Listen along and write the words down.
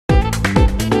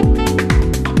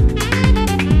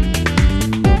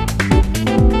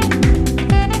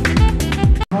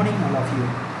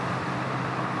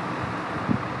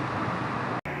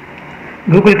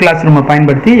Google class ரூமை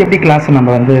பயன்படுத்தி எப்படி கிளாஸ் நம்ம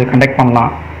வந்து கண்டக்ட்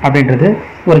பண்ணலாம் அப்படின்றது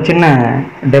ஒரு சின்ன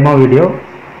டெமோ வீடியோ.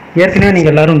 ஏற்கனவே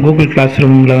நீங்கள் எல்லோரும் கூகுள் கிளாஸ்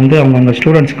ரூமில் வந்து அவங்கவுங்க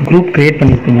ஸ்டூடெண்ட்ஸ்க்கு குரூப் க்ரியேட்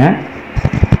பண்ணியிருப்பீங்க.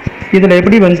 இதில்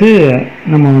எப்படி வந்து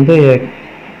நம்ம வந்து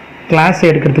கிளாஸ்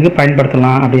எடுக்கிறதுக்கு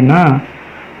பயன்படுத்தலாம் அப்படின்னா,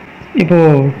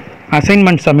 இப்போது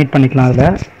அசைன்மெண்ட் சப்மிட் பண்ணிக்கலாம்.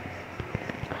 அதில்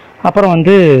அப்புறம்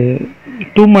வந்து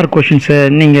 2 மார்க் கொஷின்ஸை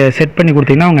நீங்கள் செட் பண்ணி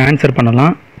கொடுத்தீங்கன்னா அவங்க ஆன்சர்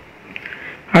பண்ணலாம்.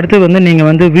 அடுத்து வந்து நீங்கள்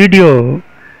வந்து வீடியோ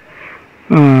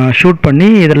ஷூட் பண்ணி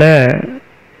இதில்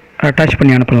அட்டாச்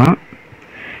பண்ணி அனுப்பலாம்.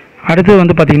 அடுத்து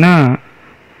வந்து பார்த்திங்கன்னா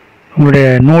உங்களுடைய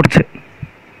நோட்ஸு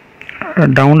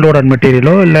டவுன்லோட்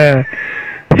மெட்டீரியலோ இல்லை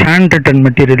ஹேண்ட் ரிட்டன்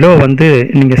மெட்டீரியலோ வந்து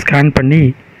நீங்கள் ஸ்கேன் பண்ணி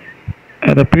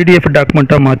அதை PDF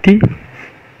டாக்குமெண்ட்டாக மாற்றி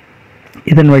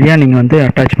இதன் வழியாக நீங்கள் வந்து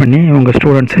அட்டாச் பண்ணி உங்கள்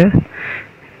ஸ்டூடெண்ட்ஸை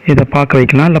இதை பார்க்க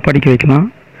வைக்கலாம், இல்லை படிக்க வைக்கலாம்,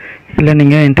 இல்லை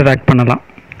நீங்கள் இன்டராக்ட் பண்ணலாம்.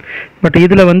 பட்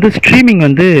இதில் வந்து ஸ்ட்ரீமிங்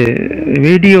வந்து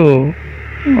வீடியோ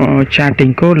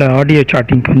சாட்டிங்க்கோ இல்லை ஆடியோ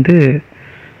சாட்டிங்க்கு வந்து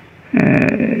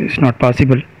இட்ஸ் நாட்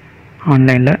பாசிபிள்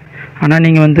ஆன்லைனில். ஆனால்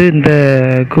நீங்கள் வந்து இந்த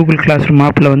கூகுள் கிளாஸ் ரூம்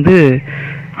ஆப்பில் வந்து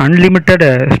அன்லிமிட்டட்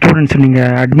ஸ்டூடெண்ட்ஸை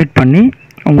நீங்கள் அட்மிட் பண்ணி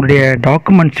உங்களுடைய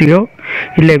டாக்குமெண்ட்ஸையோ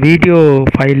இல்லை வீடியோ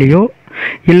ஃபைலையோ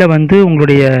இல்லை வந்து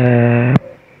உங்களுடைய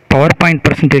பவர் பாயிண்ட்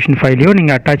ப்ரெசன்டேஷன் ஃபைலையோ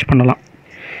நீங்கள் அட்டாச் பண்ணலாம்.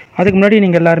 அதுக்கு முன்னாடி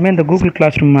நீங்கள் எல்லாருமே இந்த கூகுள்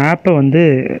கிளாஸ் ரூம் ஆப்பை வந்து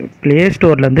ப்ளே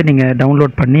ஸ்டோர்லேருந்து நீங்கள்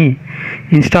டவுன்லோட் பண்ணி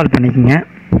இன்ஸ்டால் பண்ணிக்கோங்க.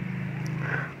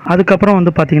 அதுக்கப்புறம்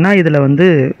வந்து பார்த்திங்கன்னா இதில் வந்து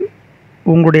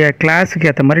உங்களுடைய கிளாஸுக்கு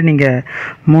ஏற்ற மாதிரி நீங்கள்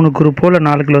 3 குரூப்போ இல்லை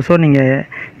 4 கிளாஸோ நீங்கள்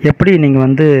எப்படி நீங்கள்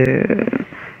வந்து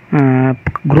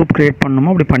குரூப் க்ரியேட்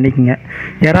பண்ணணுமோ அப்படி பண்ணிக்கோங்க.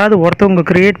 யாராவது ஒருத்தவங்க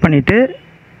க்ரியேட் பண்ணிவிட்டு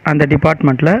அந்த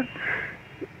டிபார்ட்மெண்ட்டில்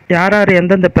யார் யார்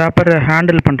எந்தெந்த பேப்பரை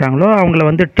ஹேண்டில் பண்ணுறாங்களோ அவங்கள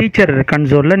வந்து டீச்சர்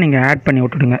கன்சோலில் நீங்கள் ஆட் பண்ணி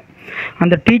விட்டுடுங்க.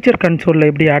 அந்த டீச்சர் கன்சோலில்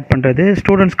எப்படி ஆட் பண்ணுறது,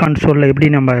 ஸ்டூடெண்ட்ஸ் கன்சோலில் எப்படி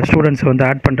நம்ம ஸ்டூடெண்ட்ஸை வந்து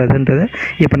ஆட் பண்ணுறதுன்றது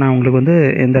இப்போ நான் உங்களுக்கு வந்து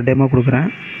இந்த டெமோ கொடுக்குறேன்.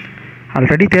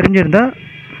 ஆல்ரெடி தெரிஞ்சிருந்தால்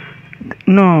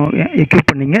இன்னும் எக்யூப்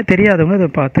பண்ணிங்க, தெரியாதவங்க இதை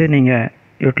பார்த்து நீங்கள்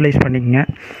யூட்டிலைஸ் பண்ணிக்கங்க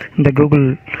இந்த கூகுள்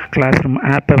கிளாஸ் ரூம்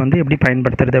ஆப்பை வந்து எப்படி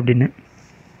பயன்படுத்துறது அப்படின்னு.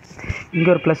 இங்கே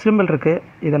ஒரு ப்ளஸ் சிம்பிள் இருக்குது.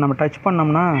 இதை நம்ம டச்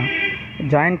பண்ணோம்னா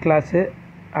ஜாயின் கிளாஸு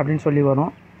அப்படின்னு சொல்லி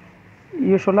வரும்.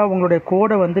 யூஸ்வலாக உங்களுடைய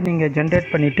கோடை வந்து நீங்கள்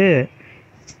ஜென்ரேட் பண்ணிவிட்டு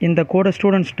இந்த கோடை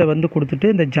ஸ்டூடெண்ட்ஸ்கிட்ட வந்து கொடுத்துட்டு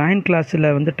இந்த ஜாயின்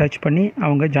கிளாஸில் வந்து டச் பண்ணி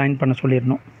அவங்க ஜாயின் பண்ண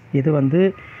சொல்லிடணும். இது வந்து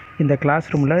இந்த கிளாஸ்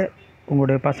ரூமில்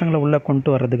உங்களுடைய பசங்களை உள்ளே கொண்டு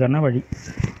வர்றதுக்கான வழி.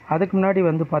 அதுக்கு முன்னாடி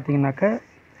வந்து பார்த்திங்கனாக்கா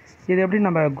இது எப்படி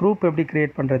நம்ம குரூப் எப்படி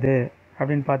க்ரியேட் பண்ணுறது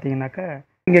அப்படின்னு பார்த்தீங்கன்னாக்கா,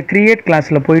 நீங்கள் க்ரியேட்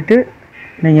கிளாஸில் போயிட்டு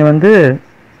நீங்கள் வந்து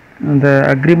இந்த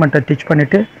அக்ரிமெண்ட்டை டிச்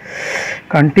பண்ணிவிட்டு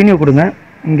கண்டினியூ கொடுங்க.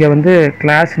 இங்கே வந்து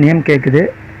கிளாஸ் நேம் கேட்குது,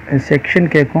 செக்ஷன்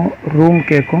கேட்கும், ரூம்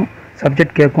கேட்கும்,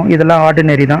 சப்ஜெக்ட் கேட்கும். இதெல்லாம்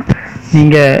ஆர்டினரி தான்.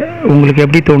 நீங்கள் உங்களுக்கு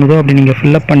எப்படி தோணுதோ அப்படி நீங்கள்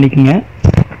ஃபில்லப் பண்ணிக்கோங்க.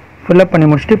 ஃபில்லப் பண்ணி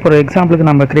முடிச்சுட்டு இப்போ ஒரு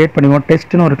எக்ஸாம்பிளுக்கு நம்ம க்ரியேட் பண்ணுவோம்.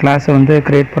 டெஸ்ட்டுன்னு ஒரு கிளாஸை வந்து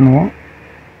க்ரியேட் பண்ணுவோம்.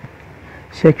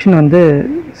 செக்ஷன் வந்து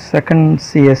 2nd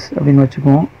CS அப்படின்னு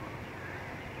வச்சுக்குவோம்.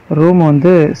 ரூம்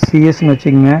வந்து CSன்னு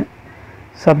வச்சுக்கோங்க.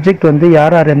 சப்ஜெக்ட் வந்து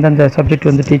யார் யார் எந்தெந்த சப்ஜெக்ட்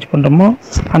வந்து டீச் பண்ணுறோமோ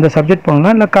அந்த சப்ஜெக்ட்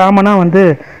பண்ணலாம், இல்லை காமனாக வந்து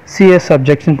CS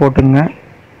சப்ஜெக்ட்ஸ்னு போட்டுங்க.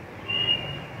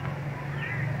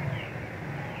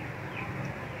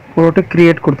 போட்டு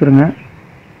க்ரியேட் கொடுத்துருங்க.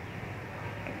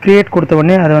 க்ரியேட் கொடுத்த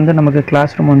உடனே அது வந்து நமக்கு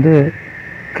கிளாஸ் ரூம் வந்து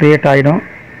க்ரியேட் ஆகிடும்.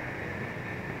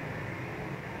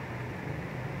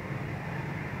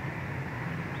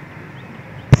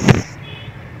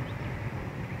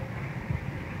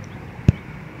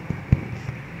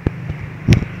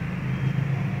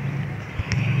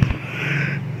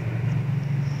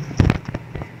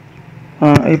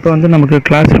 இப்போ வந்து நமக்கு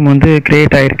கிளாஸ் ரூம் வந்து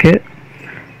க்ரியேட் ஆகிருக்கு.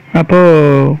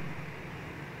 அப்போது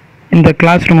இந்த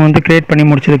கிளாஸ் ரூம் வந்து க்ரியேட் பண்ணி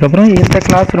முடிச்சதுக்கப்புறம் இந்த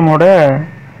கிளாஸ் ரூமோட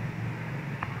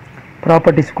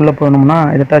ப்ராப்பர்ட்டிஸ்க்குள்ளே போனோம்னா,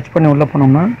 இதை டச் பண்ணி உள்ளே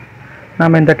போனோம்னா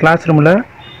நம்ம இந்த கிளாஸ் ரூமில்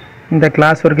இந்த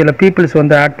கிளாஸ் ஒர்க்கில் பீப்புள்ஸ்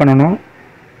வந்து ஆட் பண்ணணும்.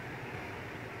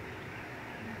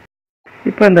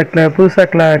 இப்போ இந்த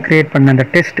புதுசாக க்ரியேட் பண்ண இந்த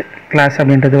டெஸ்ட் கிளாஸ்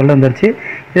அப்படின்றது உள்ள வந்துருச்சு.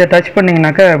 இதை டச்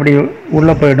பண்ணிங்கனாக்கா அப்படி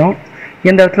உள்ளே போயிடும்.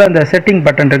 இந்த இடத்துல இந்த செட்டிங்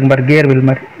பட்டன் இருக்கும் பாரு, கியர் வில்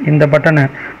மாதிரி, இந்த பட்டனை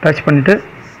டச் பண்ணிவிட்டு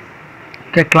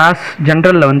கிளாஸ்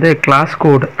ஜென்ரலில் வந்து கிளாஸ்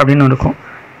கோடு அப்படின்னு இருக்கும்.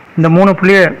 இந்த 3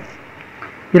 புள்ளியை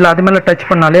இல்லை அது மேலே டச்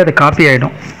பண்ணாலே அது காப்பி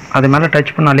ஆகிடும். அது மேலே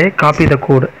டச் பண்ணாலே காப்பி த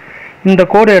கோடு. இந்த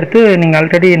கோடை எடுத்து நீங்கள்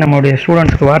ஆல்ரெடி நம்மளுடைய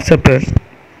ஸ்டூடெண்ட்ஸ்க்கு வாட்ஸ்அப்பு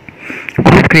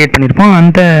குரூப் க்ரியேட் பண்ணியிருப்போம்.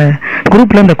 அந்த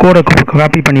குரூப்பில் இந்த கோடை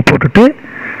காப்பி பண்ணி போட்டுட்டு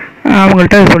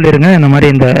அவங்கள்ட்ட சொல்லிடுங்க, இந்த மாதிரி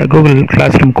இந்த கூகுள்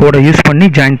கிளாஸ் ரூம் கோடை யூஸ் பண்ணி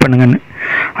ஜாயின் பண்ணுங்கன்னு.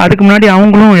 அதுக்கு முன்னாடி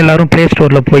அவங்களும் எல்லோரும் ப்ளே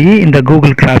ஸ்டோரில் போய் இந்த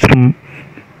கூகுள் கிளாஸ் ரூம்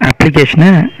அப்ளிகேஷனை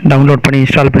டவுன்லோட் பண்ணி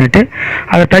இன்ஸ்டால் பண்ணிவிட்டு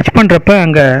அதை டச் பண்ணுறப்ப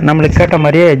அங்கே நம்மளுக்கு கேட்ட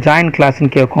மாதிரியே ஜாயின்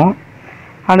கிளாஸ்ன்னு கேட்கும்.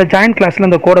 அந்த ஜாயின் கிளாஸில்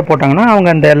இந்த கோடை போட்டாங்கன்னா அவங்க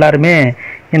அந்த எல்லாருமே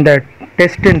இந்த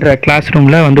டெஸ்ட்டுன்ற கிளாஸ்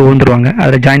ரூமில் வந்து வந்துடுவாங்க,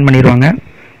 அதில் ஜாயின் பண்ணிடுவாங்க.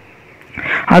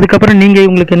 அதுக்கப்புறம் நீங்கள்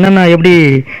இவங்களுக்கு என்னென்ன எப்படி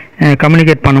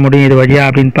கம்யூனிகேட் பண்ண முடியும் இது வழியாக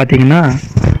அப்படின்னு பார்த்தீங்கன்னா,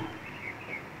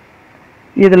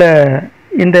 இதில்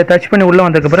இந்த டச் பண்ணி உள்ளே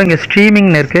வந்ததுக்கப்புறம் இங்கே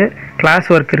ஸ்ட்ரீமிங்னு இருக்குது, கிளாஸ்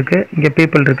ஒர்க் இருக்குது, இங்கே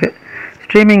பீப்புள் இருக்குது.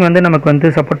 ஸ்ட்ரீமிங் வந்து நமக்கு வந்து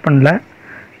சப்போர்ட் பண்ணல.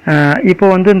 இப்போ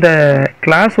வந்து இந்த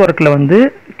கிளாஸ் ஒர்க்கில் வந்து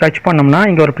டச் பண்ணோம்னா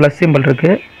இங்கே ஒரு ப்ளஸ் சிம்பிள்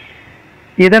இருக்குது.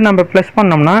 இதை நம்ம ப்ளஸ்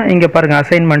பண்ணோம்னா இங்கே பாருங்கள்,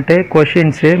 அசைன்மெண்ட்டு,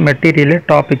 கொஷின்ஸு, மெட்டீரியலு,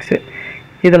 டாபிக்ஸு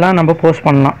இதெல்லாம் நம்ம போஸ்ட்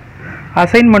பண்ணலாம்.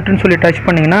 அசைன்மெண்ட்டுன்னு சொல்லி டச்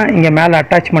பண்ணிங்கன்னா இங்கே மேலே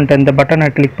அட்டாச்மெண்ட் இந்த பட்டனை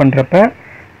கிளிக் பண்ணுறப்ப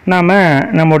நாம்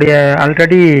நம்முடைய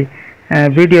ஆல்ரெடி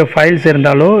வீடியோ ஃபைல்ஸ்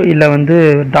இருந்தாலோ இல்லை வந்து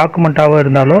டாக்குமெண்ட்டாகவோ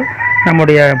இருந்தாலோ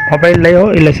நம்முடைய மொபைல்லையோ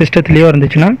இல்லை சிஸ்டத்துலேயோ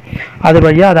இருந்துச்சுன்னா அது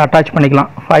வழியாக அதை அட்டாச்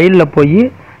பண்ணிக்கலாம். ஃபைலில் போய்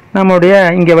நம்முடைய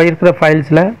இங்கே இருக்கிற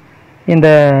ஃபைல்ஸில் இந்த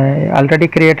ஆல்ரெடி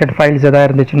க்ரியேட்டட் ஃபைல்ஸ் எதாவது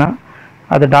இருந்துச்சுன்னா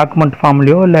அது டாக்குமெண்ட்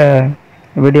ஃபார்ம்லேயோ இல்லை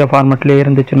வீடியோ ஃபார்மேட்லேயோ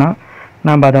இருந்துச்சுன்னா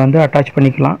நம்ம அதை வந்து அட்டாச்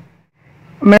பண்ணிக்கலாம்.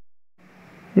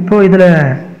 இப்போது இதில்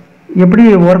எப்படி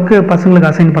ஒர்க்கு பசங்களுக்கு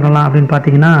அசைன் பண்ணலாம் அப்படின்னு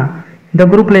பார்த்தீங்கன்னா, இந்த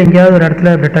குரூப்பில் எங்கேயாவது ஒரு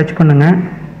இடத்துல இப்படி டச் பண்ணுங்கள்.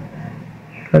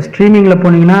 இப்போ ஸ்ட்ரீமிங்கில்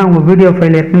போனீங்கன்னா உங்கள் வீடியோ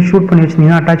ஃபைல் ஏற்கனவே ஷூட் பண்ணி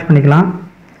வச்சிங்கன்னா அட்டாச் பண்ணிக்கலாம்.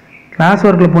 கிளாஸ்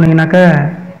ஒர்க்கில் போனீங்கன்னாக்கா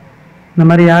இந்த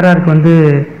மாதிரி யார் யாருக்கு வந்து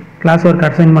கிளாஸ் ஒர்க்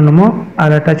அசைன் பண்ணுமோ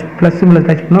அதை டச் ப்ளஸ் சிம்பிள்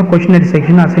டச் பண்ணோம். கொஷினரி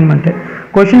செக்ஷன் அசைன்மெண்ட்டு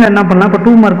கொஷின் என்ன பண்ணலாம், இப்போ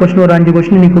 2 மார்க் கொஷின் ஒரு 5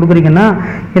 கொஷின் நீங்கள் கொடுக்குறீங்கன்னா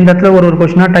இந்த இடத்துல ஒரு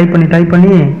கொஷினாக டைப்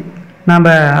பண்ணி நம்ம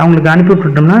அவங்களுக்கு அனுப்பி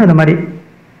விட்டுட்டோம்னா இந்த மாதிரி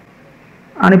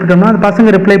அனுப்பிட்டோம்னா அது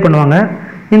பசங்க ரிப்ளை பண்ணுவாங்க.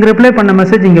 இங்கே ரிப்ளை பண்ண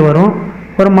மெசேஜ் இங்கே வரும்.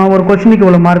 ஒரு கொஷினுக்கு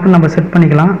இவ்வளோ மார்க்குன்னு நம்ம செட்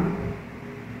பண்ணிக்கலாம்.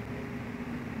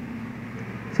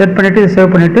 செட் பண்ணிவிட்டு இதை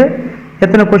சேவ் பண்ணிவிட்டு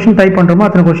எத்தனை கொஷின் டைப் பண்ணுறோமோ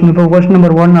அத்தனை கொஷின். இப்போ கொஷின்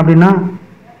நம்பர் 1 அப்படின்னா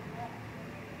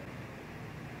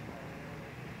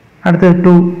அடுத்தது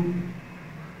 2,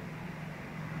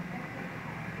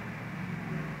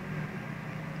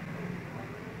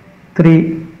 3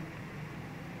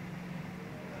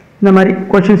 இந்த மாதிரி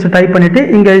கொஷின்ஸ் டைப் பண்ணிவிட்டு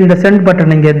இங்கே இந்த சென்ட்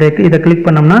பட்டன் இங்கே இதை கிளிக்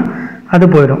பண்ணோம்னா அது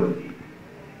போயிடும்.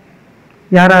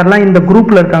 யாரெல்லாம் இந்த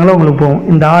குரூப்பில் இருக்காங்களோ அவங்களுக்கு போகும்.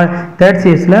 இந்த தேர்ட்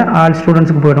சிஎஸில் ஆல்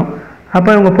ஸ்டூடெண்ட்ஸுக்கு போயிடும். அப்போ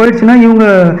இவங்க போயிடுச்சுன்னா இவங்க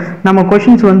நம்ம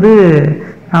கொஷின்ஸ் வந்து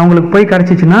அவங்களுக்கு போய்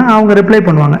கிடச்சிச்சின்னா அவங்க ரிப்ளை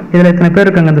பண்ணுவாங்க. இதில் எத்தனை பேர்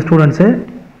இருக்காங்க இந்த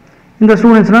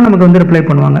ஸ்டூடெண்ட்ஸ்னால் நமக்கு வந்து ரிப்ளை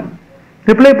பண்ணுவாங்க.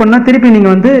 ரிப்ளை பண்ணால் திருப்பி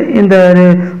நீங்கள் வந்து இந்த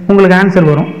உங்களுக்கு ஆன்சர்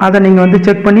வரும். அதை நீங்கள் வந்து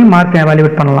செக் பண்ணி மார்க்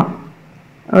எவாலுவேட் பண்ணலாம்.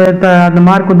 அந்த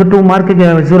மார்க் வந்து 2 மார்க்குக்கு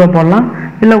 0 போடலாம்,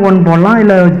 இல்லை 1 போடலாம்,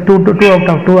 இல்லை 2 அவுட்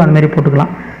ஆஃப் 2 அந்த மாதிரி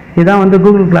போட்டுக்கலாம். இதுதான் வந்து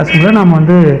கூகுள் கிளாஸ் ரூமில் நாம்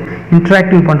வந்து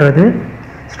இன்ட்ராக்டிவ் பண்ணுறது.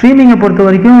 ஸ்ட்ரீமிங்கை பொறுத்த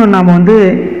வரைக்கும் நாம் வந்து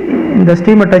இந்த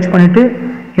ஸ்ட்ரீமை டச் பண்ணிவிட்டு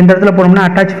இந்த இடத்துல போனோம்னா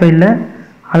அட்டாச் ஃபைலில்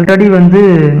ஆல்ரெடி வந்து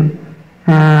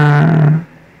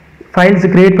ஃபைல்ஸ்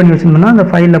க்ரியேட் பண்ணி வச்சுருந்தோம்னா அந்த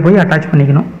ஃபைலில் போய் அட்டாச்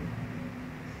பண்ணிக்கணும்.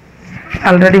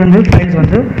 ஆல்ரெடி வந்து ஃபைல்ஸ்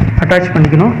வந்து அட்டாச்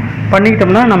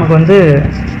பண்ணிக்கிட்டோம்னா நமக்கு வந்து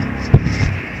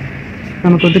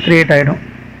க்ரியேட் ஆகிடும்.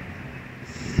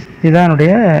 இதுதான்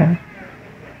என்னுடைய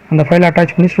அந்த ஃபைலை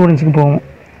அட்டாச் பண்ணி ஸ்டூடெண்ட்ஸுக்கு போகும்.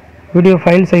 வீடியோ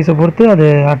ஃபைல் சைஸை பொறுத்து அது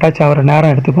அட்டாச் ஆகிற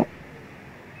நேரம் எடுத்துக்கும்.